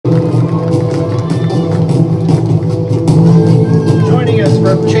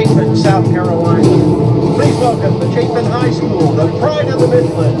Carolina. Please welcome the Chapin High School, the pride of the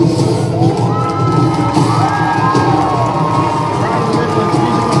Midlands. Pride of the Midlands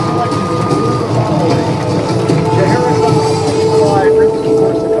musical selections include the following: by Prince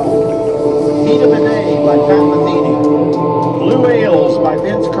Corsica, Heat of the Day by Pat Metheny, Blue Ales by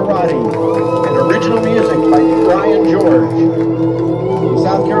Vince Karate, and original music by Brian George. The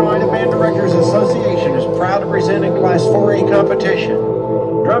South Carolina Band Directors Association is proud to present in Class 4A competition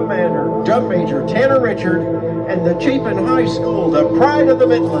drum major Tanner Richard and the Chapin High School, the pride of the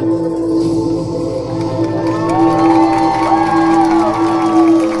Midlands.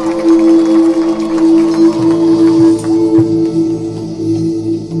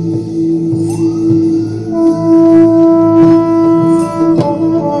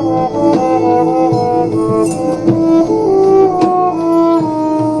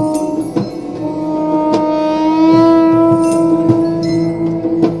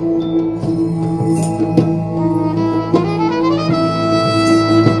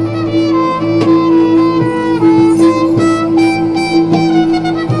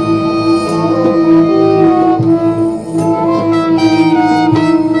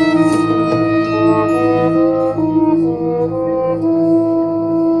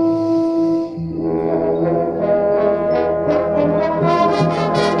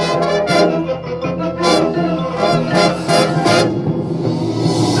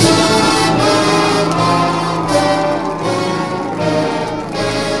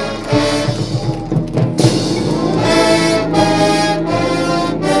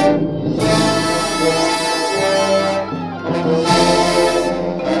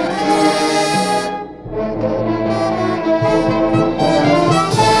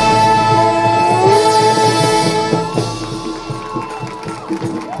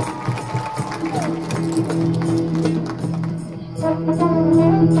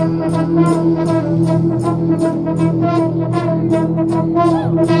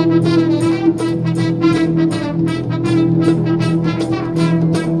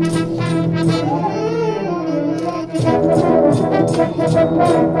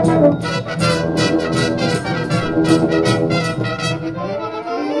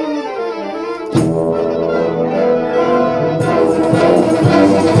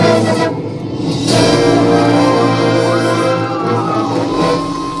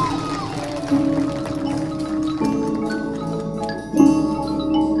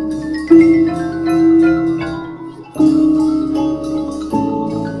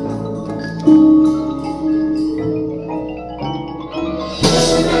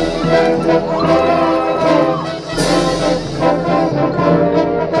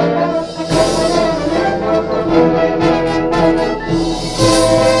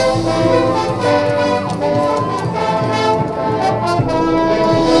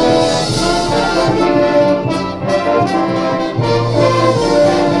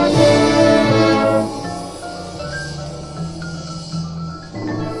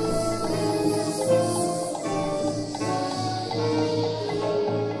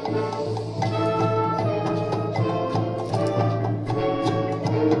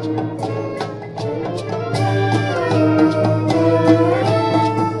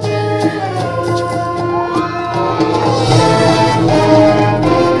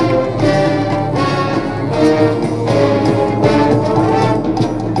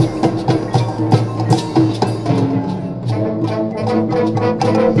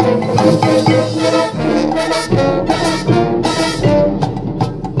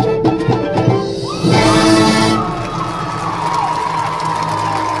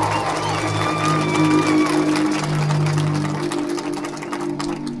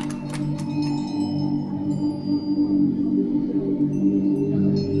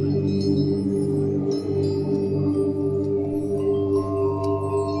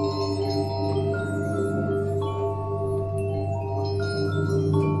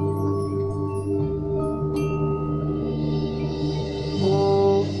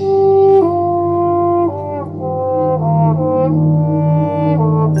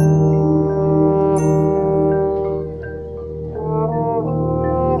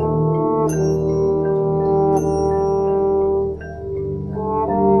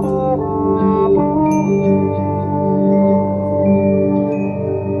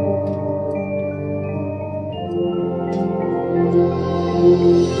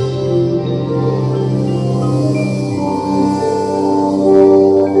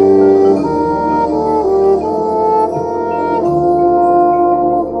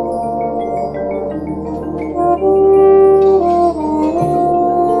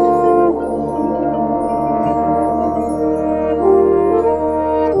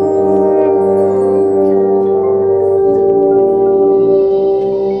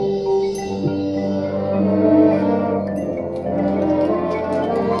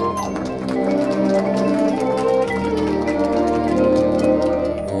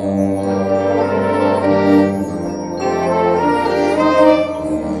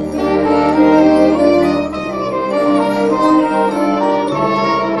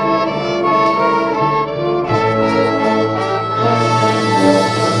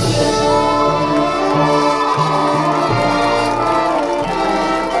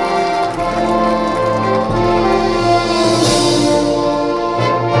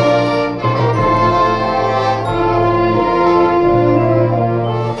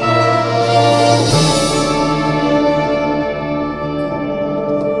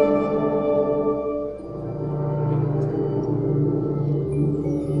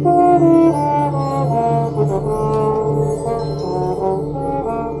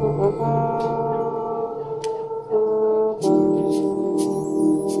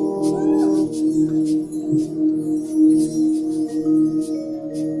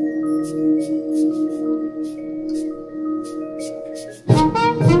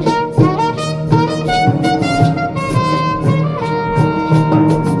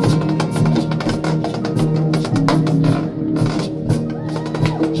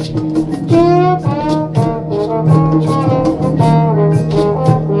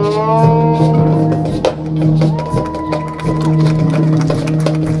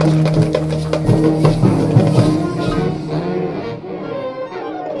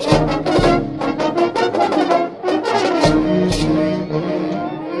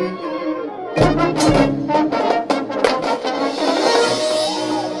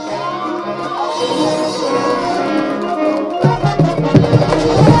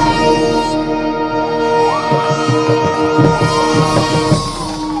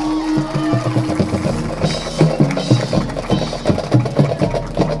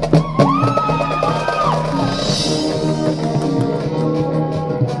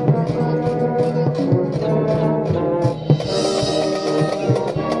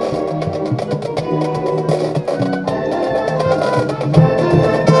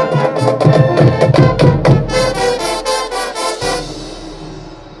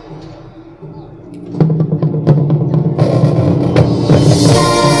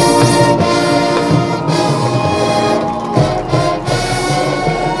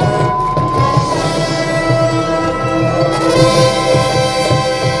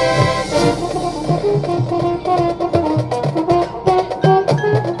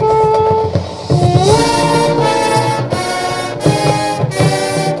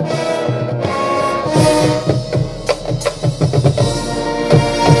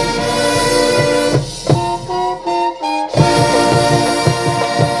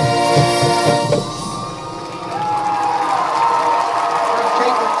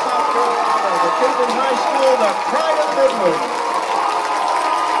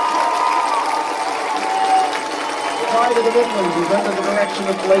 Pride of the Midlands is under the direction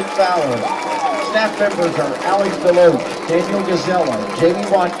of Blake Fowler. Staff members are Alex Deloach, Daniel Gazella, Jamie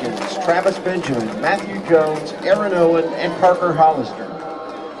Watkins, Travis Benjamin, Matthew Jones, Aaron Owen, and Parker Hollister.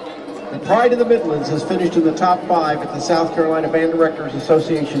 The Pride of the Midlands has finished in the top 5 at the South Carolina Band Directors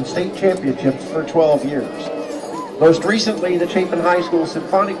Association State Championships for 12 years. Most recently, the Chapin High School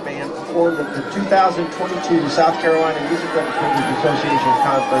Symphonic Band performed at the 2022 South Carolina Music Educators Association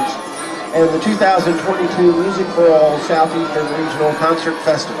Conference and the 2022 Music for All Southeastern Regional Concert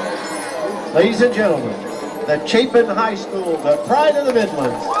Festival. Ladies and gentlemen, the Chapin High School, the Pride of the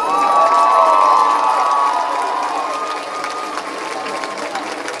Midlands.